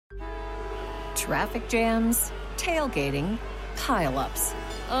Traffic jams, tailgating, pile-ups.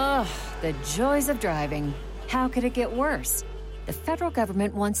 Ugh, the joys of driving. How could it get worse? The federal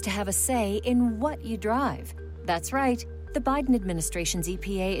government wants to have a say in what you drive. That's right. The Biden administration's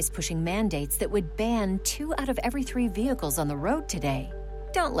EPA is pushing mandates that would ban 2 out of every 3 vehicles on the road today.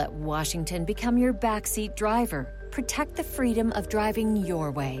 Don't let Washington become your backseat driver. Protect the freedom of driving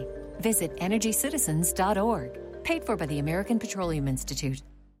your way. Visit EnergyCitizens.org. Paid for by the American Petroleum Institute.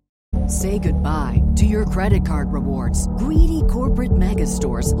 Say goodbye to your credit card rewards. Greedy corporate mega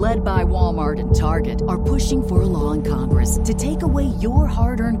stores, led by Walmart and Target, are pushing for a law in Congress to take away your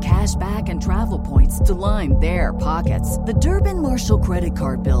hard-earned cash back and travel points to line their pockets. The Durbin-Marshall credit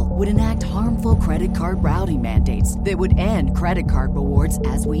card bill would enact harmful credit card routing mandates that would end credit card rewards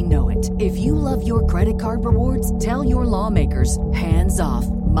as we know it. If you love your credit card rewards, tell your lawmakers, hands off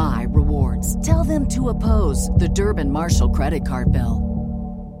my rewards. Tell them to oppose the Durbin-Marshall credit card bill.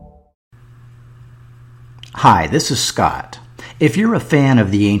 Hi, this is Scott. If you're a fan of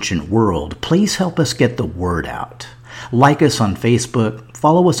the ancient world, please help us get the word out. Like us on Facebook,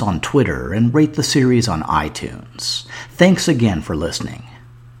 follow us on Twitter, and rate the series on iTunes. Thanks again for listening.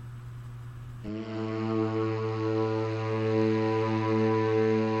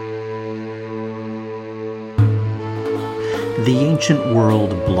 The Ancient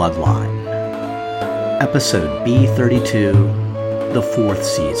World Bloodline. Episode B32, The Fourth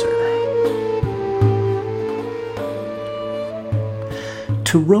Caesar.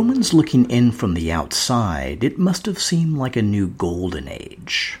 To Romans looking in from the outside, it must have seemed like a new golden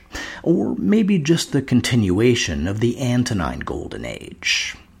age, or maybe just the continuation of the Antonine golden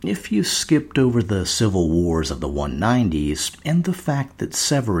age, if you skipped over the civil wars of the 190s and the fact that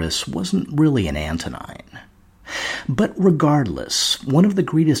Severus wasn't really an Antonine. But regardless, one of the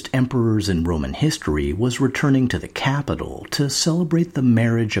greatest emperors in Roman history was returning to the capital to celebrate the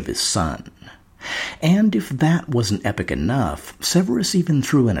marriage of his son. And if that wasn't epic enough, Severus even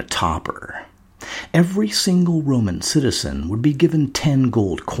threw in a topper. Every single Roman citizen would be given 10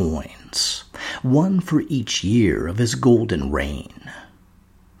 gold coins, 1 for each year of his golden reign.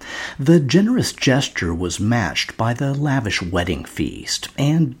 The generous gesture was matched by the lavish wedding feast,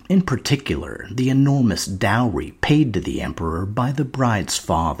 and, in particular, the enormous dowry paid to the emperor by the bride's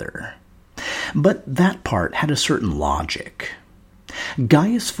father. But that part had a certain logic.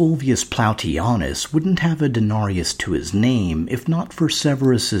 Gaius Fulvius Plautianus wouldn't have a denarius to his name if not for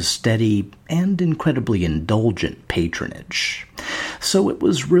Severus's steady and incredibly indulgent patronage. So it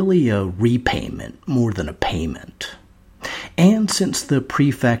was really a repayment more than a payment. And since the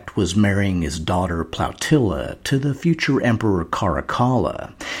prefect was marrying his daughter Plautilla to the future emperor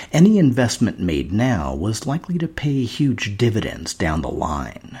Caracalla, any investment made now was likely to pay huge dividends down the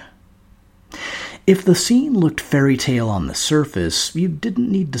line. If the scene looked fairy tale on the surface, you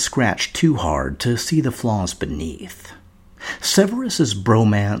didn't need to scratch too hard to see the flaws beneath. Severus's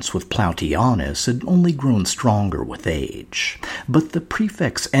bromance with Plautianus had only grown stronger with age, but the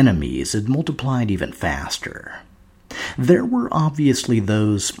prefect's enemies had multiplied even faster. There were obviously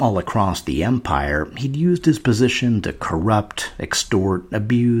those all across the empire he'd used his position to corrupt, extort,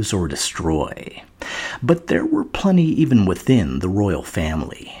 abuse, or destroy. But there were plenty even within the royal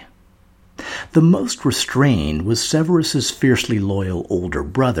family. The most restrained was Severus's fiercely loyal older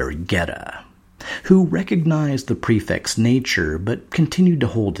brother, Geta, who recognized the prefect's nature but continued to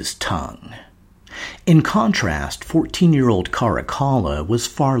hold his tongue. In contrast, 14-year-old Caracalla was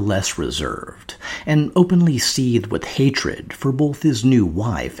far less reserved and openly seethed with hatred for both his new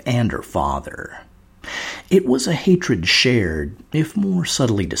wife and her father. It was a hatred shared, if more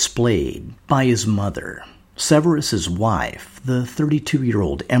subtly displayed, by his mother, Severus's wife, the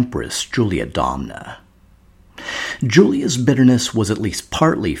 32-year-old Empress Julia Domna. Julia's bitterness was at least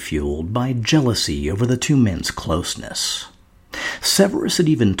partly fueled by jealousy over the two men's closeness. Severus had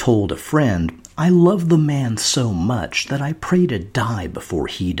even told a friend, "I love the man so much that I pray to die before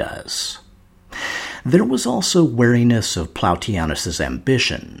he does." There was also wariness of Plautianus's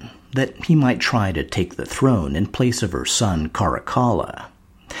ambition, that he might try to take the throne in place of her son Caracalla.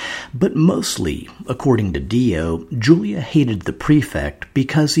 But mostly, according to Dio, Julia hated the prefect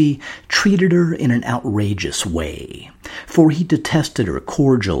because he treated her in an outrageous way, for he detested her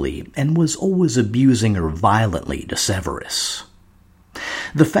cordially and was always abusing her violently to Severus.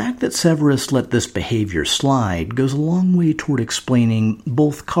 The fact that Severus let this behavior slide goes a long way toward explaining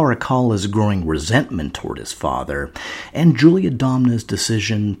both Caracalla's growing resentment toward his father and Julia Domna's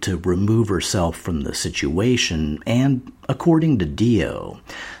decision to remove herself from the situation and, according to Dio,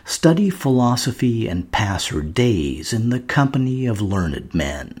 study philosophy and pass her days in the company of learned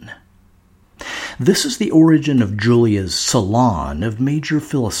men. This is the origin of Julia's salon of major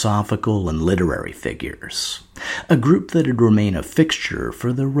philosophical and literary figures, a group that would remain a fixture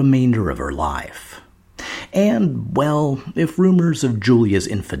for the remainder of her life. And, well, if rumors of Julia's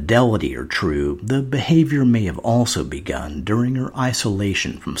infidelity are true, the behavior may have also begun during her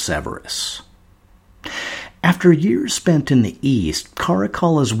isolation from Severus. After years spent in the East,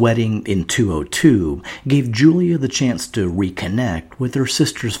 Caracalla's wedding in 202 gave Julia the chance to reconnect with her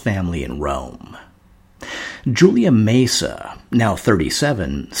sister's family in Rome. Julia Mesa, now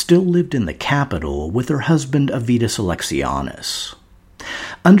 37, still lived in the capital with her husband Avitus Alexianus.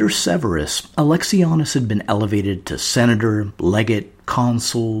 Under Severus, Alexianus had been elevated to senator, legate,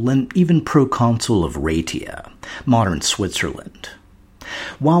 consul, and even proconsul of Raetia, modern Switzerland.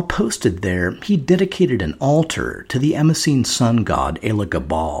 While posted there, he dedicated an altar to the Emessene sun god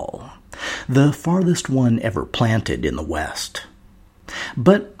Elagabal, the farthest one ever planted in the West.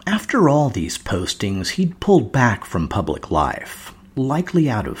 But after all these postings, he'd pulled back from public life, likely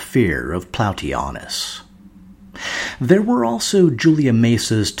out of fear of Plautianus. There were also Julia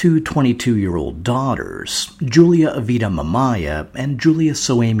Mesa's two 22-year-old daughters, Julia Avita Mamaia and Julia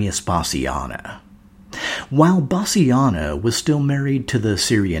Soaemius Bassiana. While Bassiana was still married to the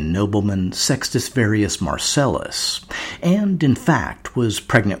Syrian nobleman Sextus Varius Marcellus, and in fact was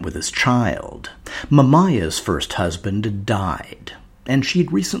pregnant with his child, Mamaia's first husband had died, and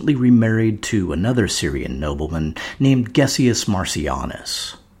she'd recently remarried to another Syrian nobleman named Gessius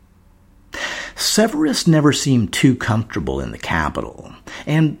Marcianus. Severus never seemed too comfortable in the capital,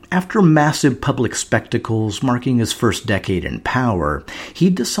 and after massive public spectacles marking his first decade in power, he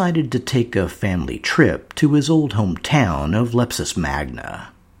decided to take a family trip to his old hometown of Lepsus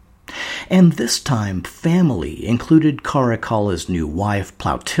Magna. And this time, family included Caracalla's new wife,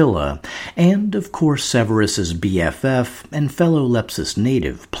 Plautilla, and, of course, Severus's BFF and fellow Lepsus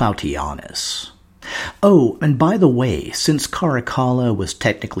native, Plautianus. Oh, and by the way, since Caracalla was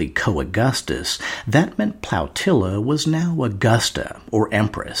technically co-Augustus, that meant Plautilla was now Augusta, or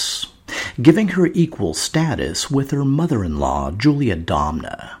Empress, giving her equal status with her mother-in-law, Julia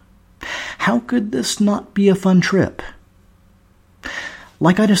Domna. How could this not be a fun trip?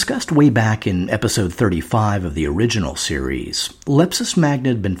 Like I discussed way back in episode 35 of the original series, Lepsus Magna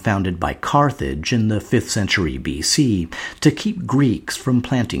had been founded by Carthage in the 5th century BC to keep Greeks from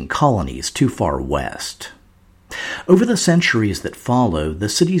planting colonies too far west. Over the centuries that followed, the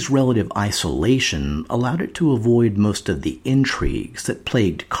city's relative isolation allowed it to avoid most of the intrigues that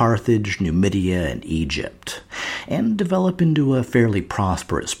plagued Carthage, Numidia, and Egypt, and develop into a fairly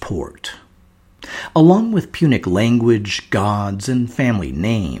prosperous port. Along with Punic language, gods, and family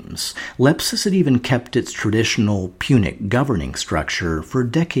names, Lepsus had even kept its traditional Punic governing structure for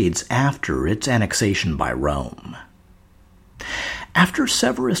decades after its annexation by Rome. After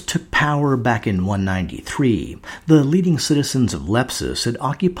Severus took power back in 193, the leading citizens of Lepsus had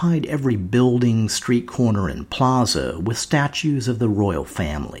occupied every building, street corner, and plaza with statues of the royal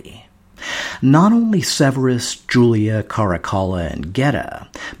family. Not only Severus, Julia, Caracalla, and Geta,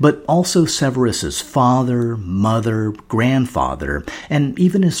 but also Severus's father, mother, grandfather, and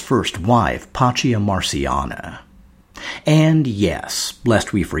even his first wife, Pacia Marciana. And yes,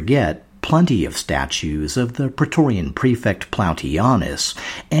 lest we forget, plenty of statues of the Praetorian prefect Plautianus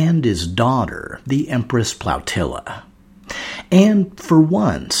and his daughter, the Empress Plautilla. And for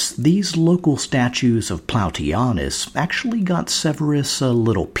once, these local statues of Plautianus actually got Severus a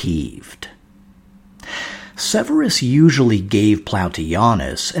little peeved. Severus usually gave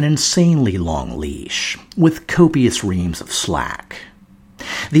Plautianus an insanely long leash, with copious reams of slack.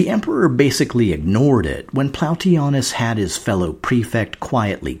 The emperor basically ignored it when Plautianus had his fellow prefect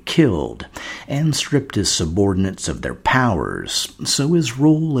quietly killed and stripped his subordinates of their powers, so his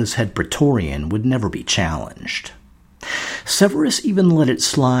role as head praetorian would never be challenged. Severus even let it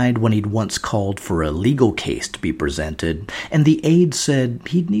slide when he'd once called for a legal case to be presented, and the aide said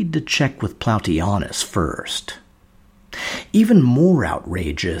he'd need to check with Plautianus first. Even more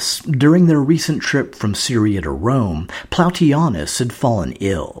outrageous, during their recent trip from Syria to Rome, Plautianus had fallen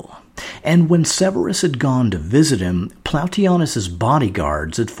ill, and when Severus had gone to visit him, Plautianus's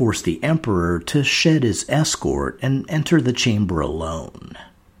bodyguards had forced the emperor to shed his escort and enter the chamber alone.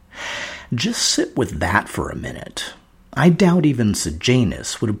 Just sit with that for a minute. I doubt even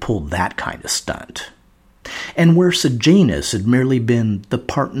Sejanus would have pulled that kind of stunt. And where Sejanus had merely been the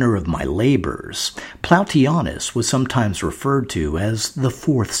partner of my labors, Plautianus was sometimes referred to as the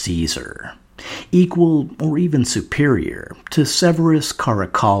fourth Caesar, equal or even superior to Severus,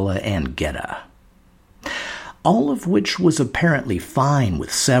 Caracalla, and Geta. All of which was apparently fine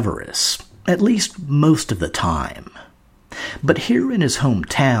with Severus, at least most of the time. But here in his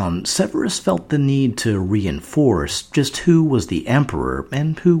hometown, Severus felt the need to reinforce just who was the emperor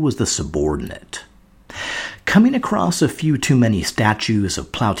and who was the subordinate. Coming across a few too many statues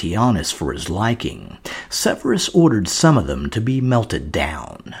of Plautianus for his liking, Severus ordered some of them to be melted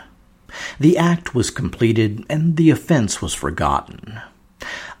down. The act was completed and the offense was forgotten.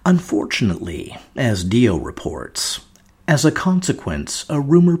 Unfortunately, as Dio reports, as a consequence, a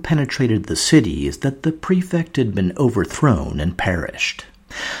rumor penetrated the cities that the prefect had been overthrown and perished.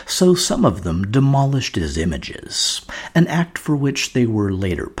 So some of them demolished his images, an act for which they were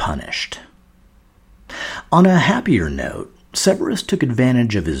later punished. On a happier note, Severus took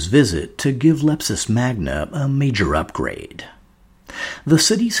advantage of his visit to give Lepsis Magna a major upgrade. The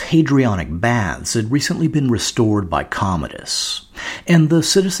city's Hadrianic baths had recently been restored by Commodus, and the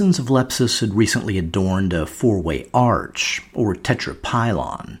citizens of Lepsis had recently adorned a four-way arch, or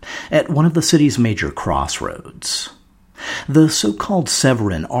tetrapylon, at one of the city's major crossroads. The so-called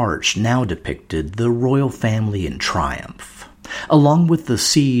Severan Arch now depicted the royal family in triumph, along with the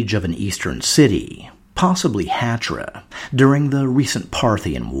siege of an eastern city, possibly Hatra, during the recent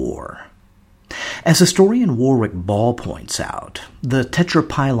Parthian War. As historian Warwick Ball points out, the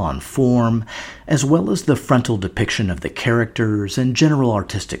tetrapylon form, as well as the frontal depiction of the characters and general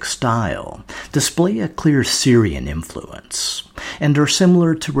artistic style, display a clear Syrian influence, and are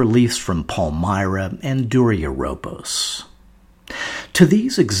similar to reliefs from Palmyra and Duriaropos. To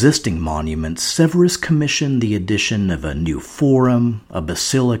these existing monuments, Severus commissioned the addition of a new forum, a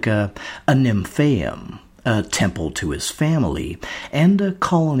basilica, a nymphaeum, a temple to his family, and a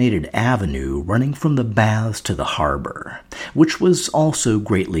colonnaded avenue running from the baths to the harbor, which was also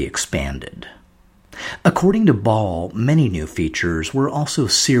greatly expanded. According to Ball, many new features were also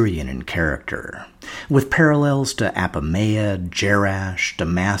Syrian in character, with parallels to Apamea, Jerash,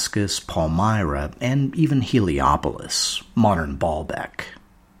 Damascus, Palmyra, and even Heliopolis, modern Baalbek.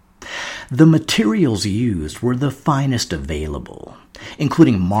 The materials used were the finest available,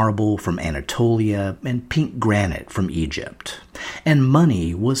 including marble from Anatolia and pink granite from Egypt, and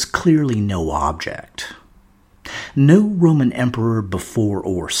money was clearly no object. No Roman emperor before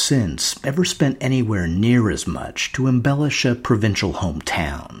or since ever spent anywhere near as much to embellish a provincial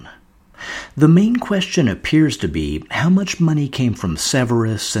hometown. The main question appears to be how much money came from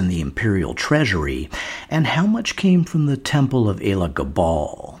Severus and the imperial treasury, and how much came from the temple of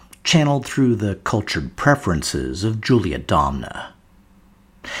Elagabal, channeled through the cultured preferences of Julia Domna.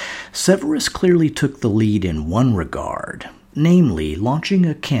 Severus clearly took the lead in one regard, namely launching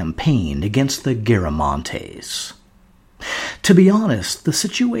a campaign against the Garamantes. To be honest, the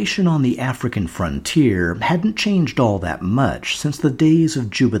situation on the African frontier hadn't changed all that much since the days of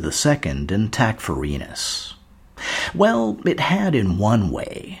Juba II and Tacfarinas. Well, it had in one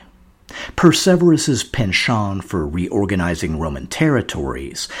way. Per Severus's penchant for reorganizing Roman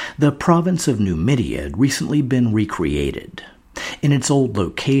territories, the province of Numidia had recently been recreated, in its old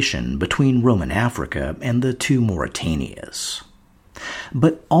location between Roman Africa and the two Mauritanias.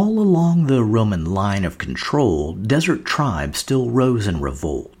 But all along the Roman line of control, desert tribes still rose in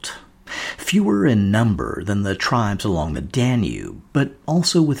revolt. Fewer in number than the tribes along the Danube, but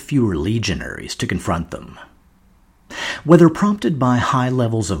also with fewer legionaries to confront them. Whether prompted by high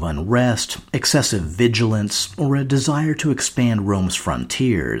levels of unrest, excessive vigilance, or a desire to expand Rome's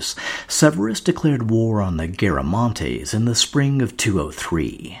frontiers, Severus declared war on the Garamantes in the spring of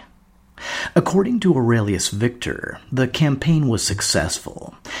 203. According to Aurelius Victor, the campaign was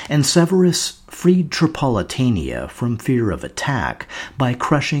successful, and Severus freed Tripolitania from fear of attack by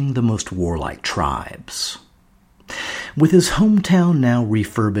crushing the most warlike tribes. With his hometown now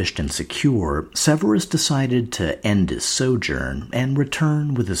refurbished and secure, Severus decided to end his sojourn and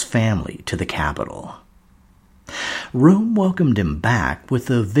return with his family to the capital. Rome welcomed him back with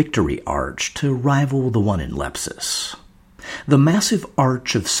a victory arch to rival the one in Lepsis. The massive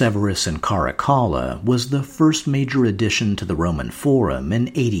Arch of Severus and Caracalla was the first major addition to the Roman Forum in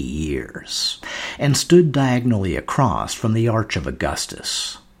 80 years, and stood diagonally across from the Arch of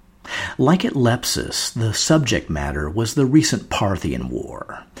Augustus. Like at Lepsis, the subject matter was the recent Parthian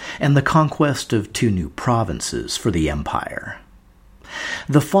War, and the conquest of two new provinces for the empire.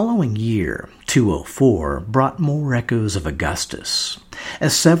 The following year, 204, brought more echoes of Augustus,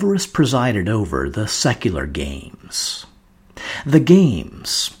 as Severus presided over the secular games. The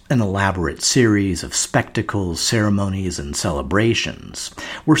games, an elaborate series of spectacles, ceremonies, and celebrations,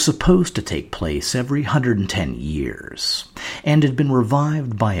 were supposed to take place every 110 years, and had been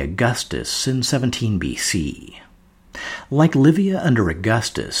revived by Augustus in 17 BC. Like Livia under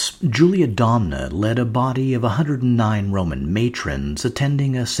Augustus, Julia Domna led a body of 109 Roman matrons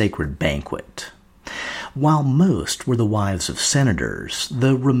attending a sacred banquet. While most were the wives of senators,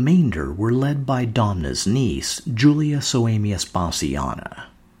 the remainder were led by Domna's niece, Julia Soaemias Bassiana.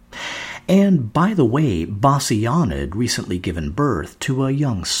 And, by the way, Bassiana had recently given birth to a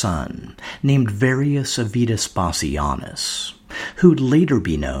young son named Varius Avitus Bassianus, who'd later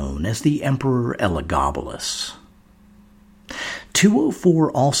be known as the Emperor Elagabalus.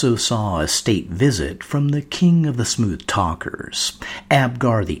 204 also saw a state visit from the king of the smooth talkers,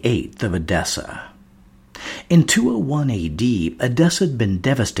 Abgar VIII of Edessa. In 201 AD, Edessa had been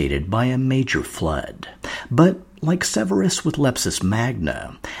devastated by a major flood, but like Severus with Lepsis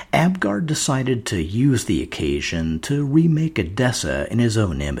Magna, Abgar decided to use the occasion to remake Edessa in his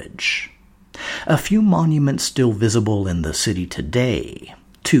own image. A few monuments still visible in the city today,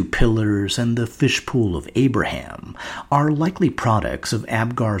 2 pillars and the fish pool of Abraham, are likely products of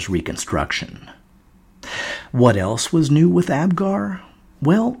Abgar's reconstruction. What else was new with Abgar?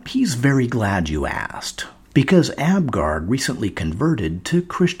 Well, he's very glad you asked, because Abgar recently converted to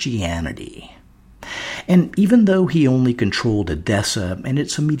Christianity. And even though he only controlled Edessa and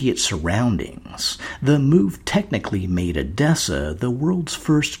its immediate surroundings, the move technically made Edessa the world's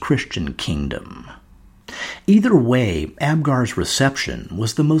first Christian kingdom. Either way, Abgar's reception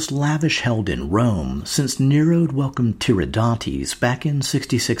was the most lavish held in Rome since Nero welcomed Tiridates back in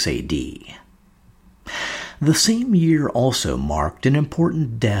 66 AD. The same year also marked an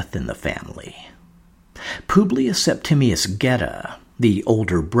important death in the family. Publius Septimius Geta, the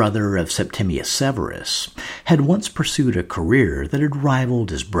older brother of Septimius Severus, had once pursued a career that had rivaled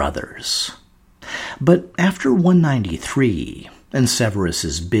his brother's. But after 193, and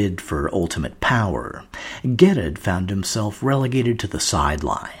Severus's bid for ultimate power, Geta had found himself relegated to the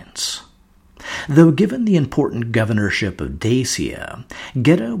sidelines. Though given the important governorship of Dacia,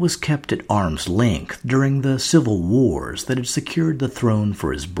 Geta was kept at arm's length during the civil wars that had secured the throne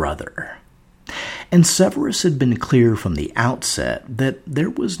for his brother. And Severus had been clear from the outset that there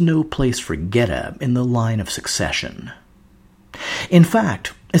was no place for Geta in the line of succession. In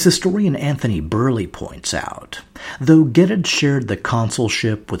fact, as historian Anthony Burley points out, though Geta shared the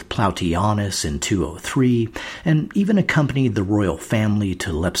consulship with Plautianus in 203 and even accompanied the royal family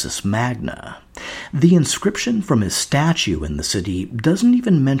to Lepsis Magna, the inscription from his statue in the city doesn't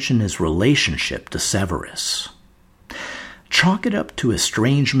even mention his relationship to Severus. Chalk it up to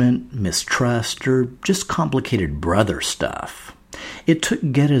estrangement, mistrust, or just complicated brother stuff. It took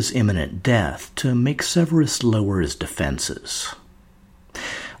Geta's imminent death to make Severus lower his defenses.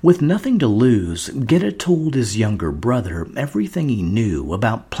 With nothing to lose, Geta told his younger brother everything he knew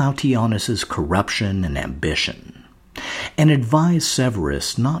about Plautianus's corruption and ambition, and advised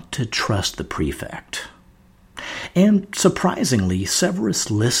Severus not to trust the prefect. And surprisingly,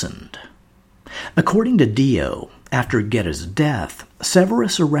 Severus listened. According to Dio, after Geta's death,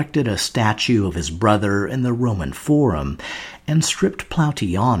 Severus erected a statue of his brother in the Roman Forum and stripped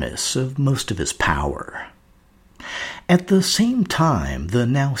Plautianus of most of his power. At the same time, the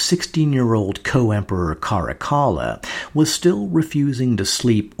now 16-year-old co-emperor Caracalla was still refusing to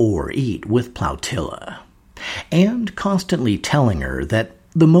sleep or eat with Plautilla, and constantly telling her that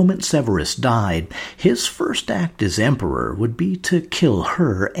the moment Severus died, his first act as emperor would be to kill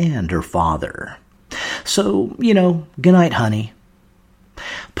her and her father. So, good night, honey.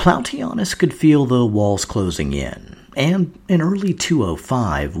 Plautianus could feel the walls closing in, and in early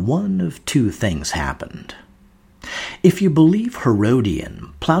 205, one of 2 things happened. If you believe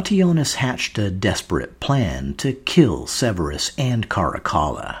Herodian, Plautianus hatched a desperate plan to kill Severus and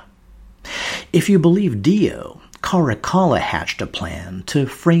Caracalla. If you believe Dio, Caracalla hatched a plan to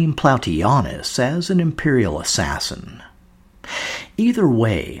frame Plautianus as an imperial assassin. Either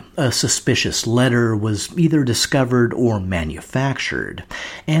way, a suspicious letter was either discovered or manufactured,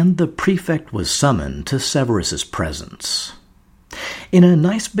 and the prefect was summoned to Severus's presence. In a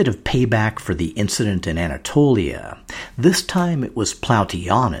nice bit of payback for the incident in Anatolia, this time it was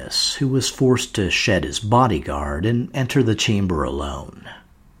Plautianus who was forced to shed his bodyguard and enter the chamber alone.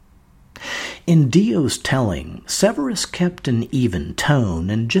 In Dio's telling, Severus kept an even tone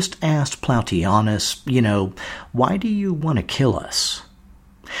and just asked Plautianus, why do you want to kill us?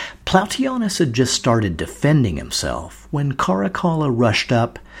 Plautianus had just started defending himself when Caracalla rushed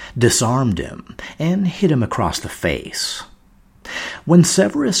up, disarmed him, and hit him across the face. When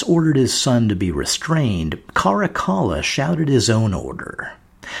Severus ordered his son to be restrained, Caracalla shouted his own order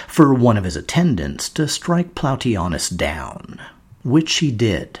for one of his attendants to strike Plautianus down, which he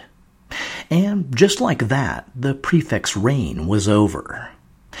did. And just like that, the prefect's reign was over,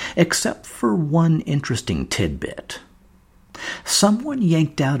 except for one interesting tidbit. Someone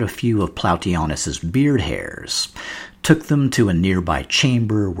yanked out a few of Plautianus's beard hairs, took them to a nearby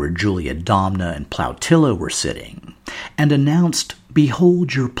chamber where Julia Domna and Plautilla were sitting, and announced,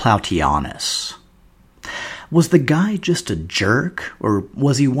 "Behold your Plautianus." Was the guy just a jerk, or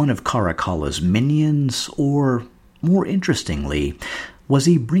was he one of Caracalla's minions, or, more interestingly, was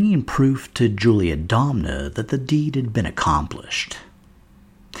he bringing proof to Julia Domna that the deed had been accomplished?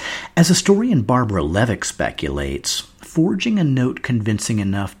 As historian Barbara Levick speculates, forging a note convincing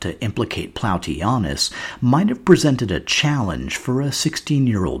enough to implicate Plautianus might have presented a challenge for a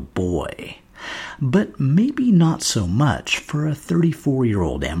 16-year-old boy, but maybe not so much for a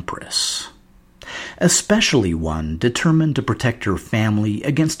 34-year-old empress. Especially one determined to protect her family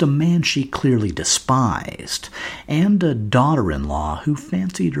against a man she clearly despised, and a daughter-in-law who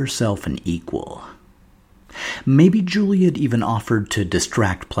fancied herself an equal. Maybe Juliet even offered to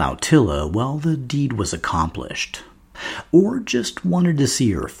distract Plautilla while the deed was accomplished, or just wanted to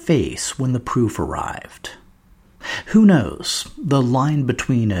see her face when the proof arrived. Who knows? The line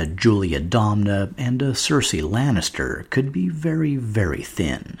between a Julia Domna and a Cersei Lannister could be very, very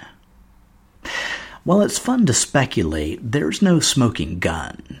thin. While it's fun to speculate, there's no smoking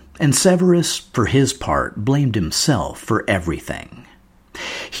gun, and Severus, for his part, blamed himself for everything.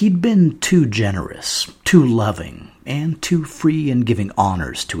 He'd been too generous, too loving, and too free in giving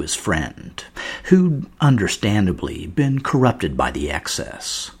honors to his friend, who'd understandably been corrupted by the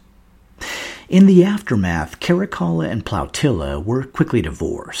excess. In the aftermath, Caracalla and Plautilla were quickly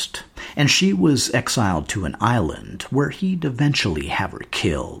divorced, and she was exiled to an island where he'd eventually have her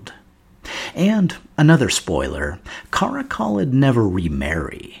killed. And, another spoiler, Caracalla'd never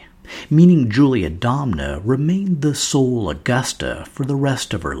remarry, meaning Julia Domna remained the sole Augusta for the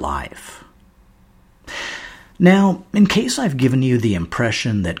rest of her life. Now, in case I've given you the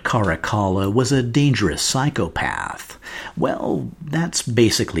impression that Caracalla was a dangerous psychopath, well, that's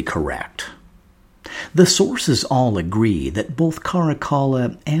basically correct. The sources all agree that both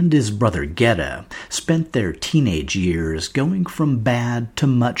Caracalla and his brother Geta spent their teenage years going from bad to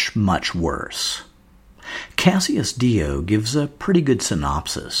much, much worse. Cassius Dio gives a pretty good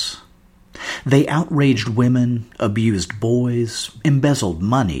synopsis. They outraged women, abused boys, embezzled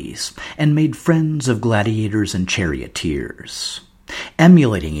monies, and made friends of gladiators and charioteers,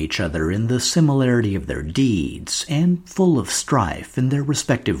 emulating each other in the similarity of their deeds and full of strife in their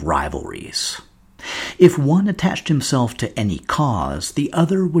respective rivalries. If one attached himself to any cause, the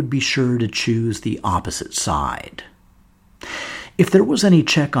other would be sure to choose the opposite side. If there was any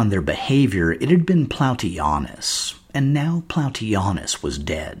check on their behavior, it had been Plautianus, and now Plautianus was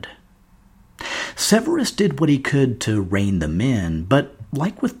dead. Severus did what he could to rein them in, but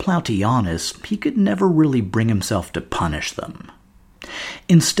like with Plautianus, he could never really bring himself to punish them.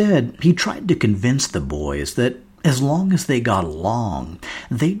 Instead, he tried to convince the boys that as long as they got along,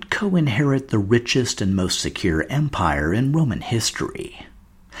 they'd co-inherit the richest and most secure empire in Roman history.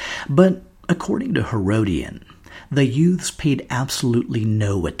 But according to Herodian, the youths paid absolutely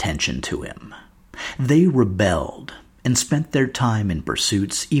no attention to him. They rebelled and spent their time in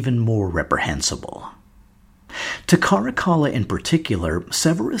pursuits even more reprehensible. To Caracalla in particular,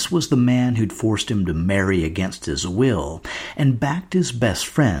 Severus was the man who'd forced him to marry against his will and backed his best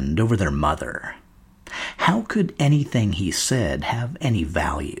friend over their mother. How could anything he said have any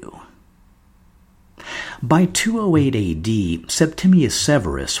value? By 208 AD, Septimius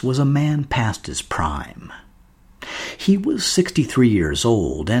Severus was a man past his prime. He was 63 years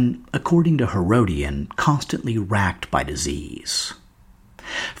old and, according to Herodian, constantly racked by disease.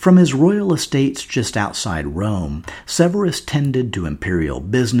 From his royal estates just outside Rome, Severus tended to imperial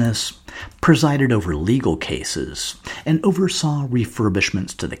business, presided over legal cases, and oversaw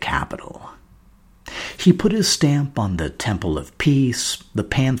refurbishments to the capital. He put his stamp on the Temple of Peace, the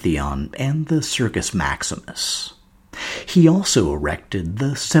Pantheon, and the Circus Maximus. He also erected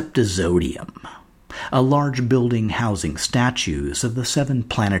the Septizodium, a large building housing statues of the 7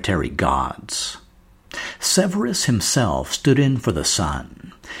 planetary gods. Severus himself stood in for the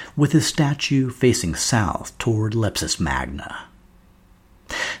sun, with his statue facing south toward Lepsis Magna.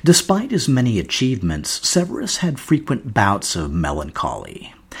 Despite his many achievements, Severus had frequent bouts of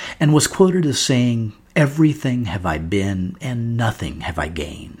melancholy, and was quoted as saying, "Everything have I been, and nothing have I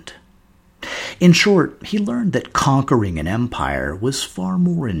gained." In short, he learned that conquering an empire was far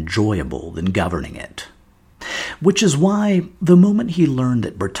more enjoyable than governing it. Which is why, the moment he learned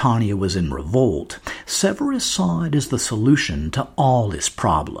that Britannia was in revolt, Severus saw it as the solution to all his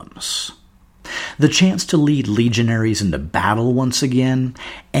problems. The chance to lead legionaries into battle once again,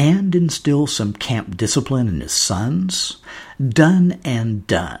 and instill some camp discipline in his sons, done and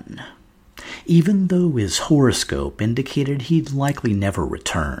done, even though his horoscope indicated he'd likely never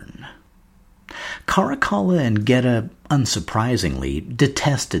return. Caracalla and Geta, unsurprisingly,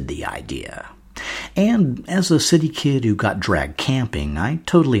 detested the idea. And as a city kid who got dragged camping, I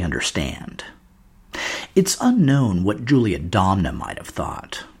totally understand. It's unknown what Julia Domna might have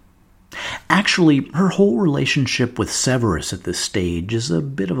thought. Actually, her whole relationship with Severus at this stage is a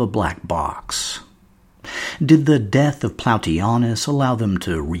bit of a black box. Did the death of Plautianus allow them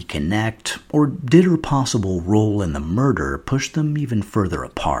to reconnect, or did her possible role in the murder push them even further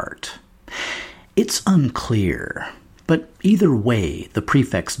apart? It's unclear, but either way, the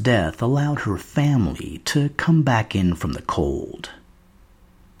prefect's death allowed her family to come back in from the cold.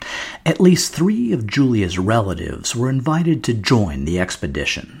 At least 3 of Julia's relatives were invited to join the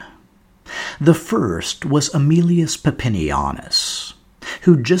expedition. The first was Aemilius Papinianus,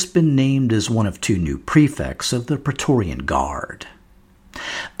 who'd just been named as one of 2 new prefects of the Praetorian Guard.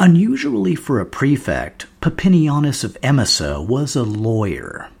 Unusually for a prefect, Papinianus of Emesa was a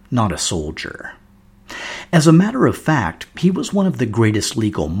lawyer, not a soldier. As a matter of fact, he was one of the greatest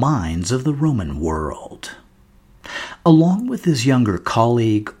legal minds of the Roman world. Along with his younger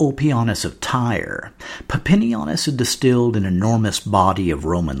colleague, Ulpianus of Tyre, Papinianus had distilled an enormous body of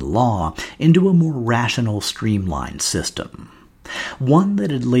Roman law into a more rational, streamlined system, one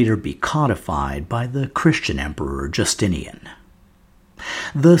that would later be codified by the Christian emperor Justinian.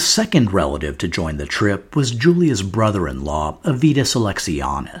 The second relative to join the trip was Julia's brother-in-law, Avitus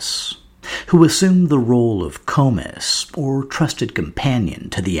Alexianus, who assumed the role of comis, or trusted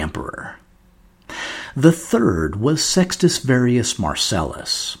companion, to the emperor. The third was Sextus Varius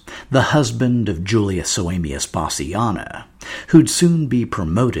Marcellus, the husband of Julia Soaemius Bassiana, who'd soon be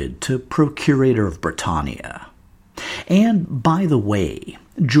promoted to procurator of Britannia. And, by the way,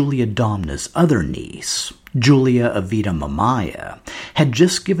 Julia Domna's other niece, Julia Avita Mamaia, had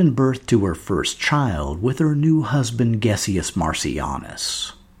just given birth to her first child with her new husband Gessius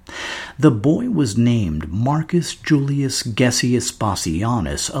Marcianus. The boy was named Marcus Julius Gessius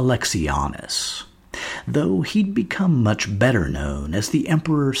Bassianus Alexianus, though he'd become much better known as the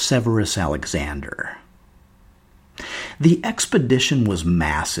Emperor Severus Alexander. The expedition was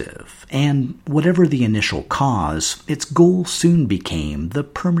massive, and whatever the initial cause, its goal soon became the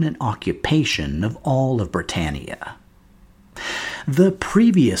permanent occupation of all of Britannia. The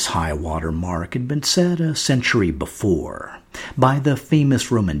previous high water mark had been set a century before by the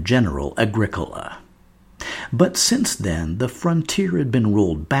famous Roman general Agricola. But since then, the frontier had been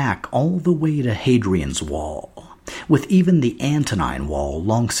rolled back all the way to Hadrian's Wall, with even the Antonine Wall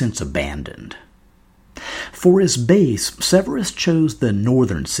long since abandoned. For his base, Severus chose the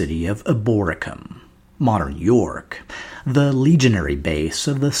northern city of Eboracum, modern York, the legionary base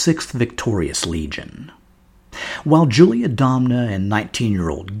of the 6th Victorious Legion. While Julia Domna and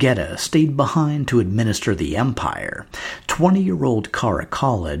 19-year-old Geta stayed behind to administer the empire, 20-year-old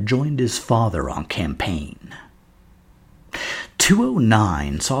Caracalla joined his father on campaign.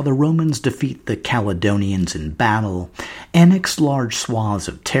 209 saw the Romans defeat the Caledonians in battle, annex large swaths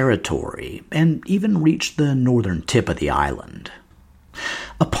of territory, and even reach the northern tip of the island.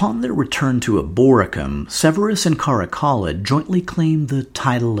 Upon their return to Eboracum, Severus and Caracalla jointly claimed the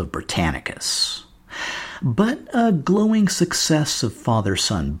title of Britannicus. But a glowing success of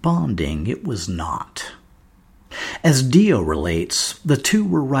father-son bonding it was not. As Dio relates, the two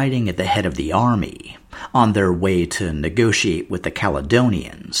were riding at the head of the army, on their way to negotiate with the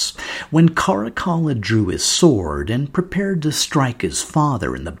Caledonians, when Caracalla drew his sword and prepared to strike his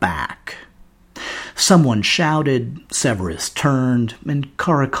father in the back. Someone shouted, Severus turned, and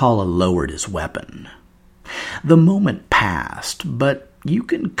Caracalla lowered his weapon. The moment passed, but you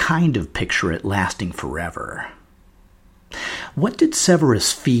can kind of picture it lasting forever. What did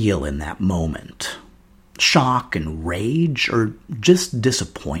Severus feel in that moment? Shock and rage, or just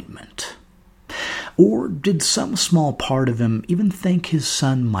disappointment? Or did some small part of him even think his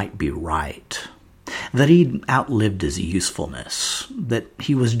son might be right? That he'd outlived his usefulness? That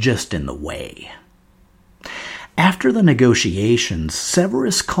he was just in the way? After the negotiations,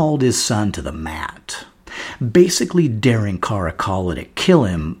 Severus called his son to the mat, basically daring Caracalla to kill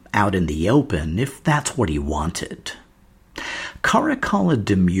him out in the open if that's what he wanted. Caracalla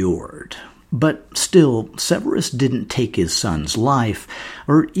demurred, but still, Severus didn't take his son's life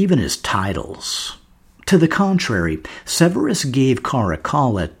or even his titles. To the contrary, Severus gave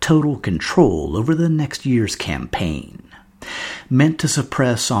Caracalla total control over the next year's campaign, meant to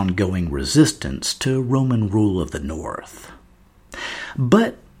suppress ongoing resistance to Roman rule of the north.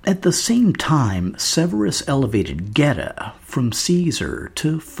 But at the same time, Severus elevated Geta from Caesar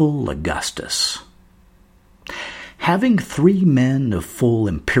to full Augustus. Having 3 men of full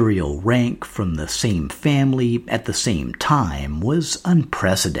imperial rank from the same family at the same time was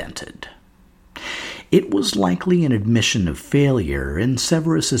unprecedented. It was likely an admission of failure in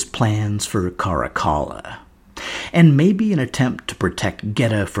Severus's plans for Caracalla, and maybe an attempt to protect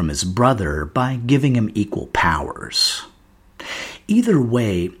Geta from his brother by giving him equal powers. Either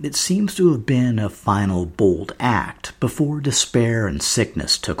way, it seems to have been a final bold act before despair and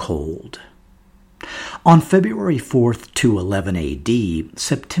sickness took hold. On February 4th, 211 AD,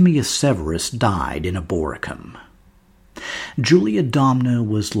 Septimius Severus died in Eboracum. Julia Domna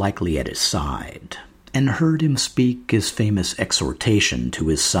was likely at his side, and heard him speak his famous exhortation to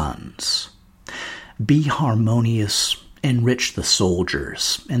his sons: "Be harmonious, enrich the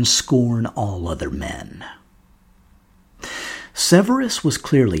soldiers, and scorn all other men." Severus was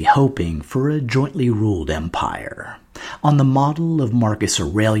clearly hoping for a jointly ruled empire, on the model of Marcus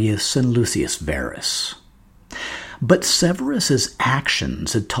Aurelius and Lucius Verus. But Severus's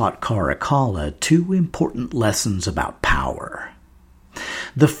actions had taught Caracalla two important lessons about power.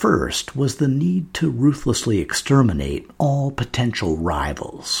 The first was the need to ruthlessly exterminate all potential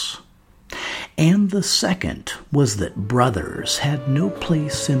rivals. And the second was that brothers had no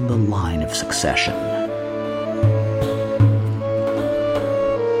place in the line of succession.